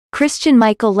Christian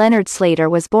Michael Leonard Slater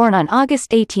was born on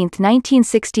August 18,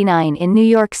 1969 in New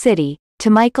York City,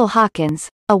 to Michael Hawkins,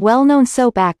 a well-known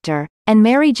soap actor, and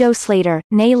Mary Jo Slater,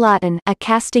 née Lawton, a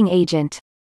casting agent.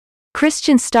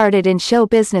 Christian started in show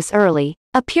business early,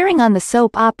 appearing on the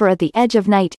soap opera The Edge of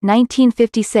Night,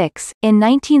 1956, in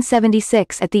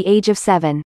 1976 at the age of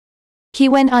 7. He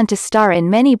went on to star in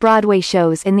many Broadway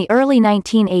shows in the early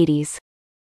 1980s.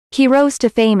 He rose to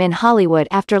fame in Hollywood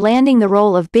after landing the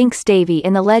role of Binks Davy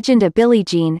in The Legend of Billie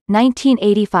Jean,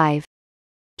 1985.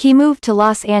 He moved to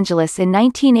Los Angeles in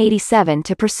 1987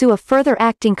 to pursue a further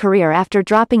acting career after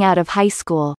dropping out of high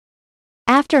school.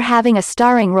 After having a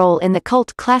starring role in the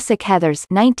cult classic Heathers,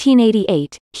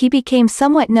 1988, he became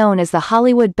somewhat known as the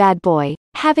Hollywood bad boy,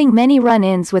 having many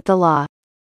run-ins with the law.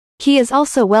 He is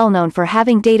also well known for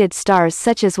having dated stars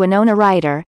such as Winona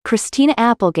Ryder, Christina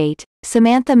Applegate,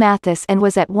 Samantha Mathis, and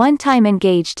was at one time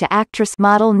engaged to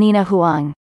actress-model Nina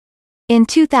Huang. In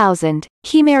 2000,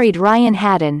 he married Ryan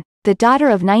Haddon, the daughter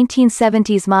of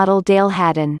 1970s model Dale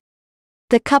Haddon.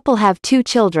 The couple have 2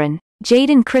 children,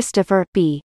 Jaden Christopher,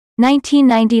 b.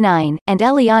 1999, and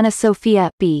Eliana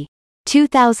Sophia, b.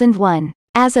 2001.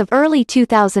 As of early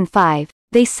 2005,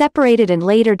 they separated and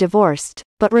later divorced,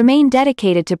 but remain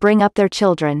dedicated to bring up their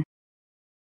children.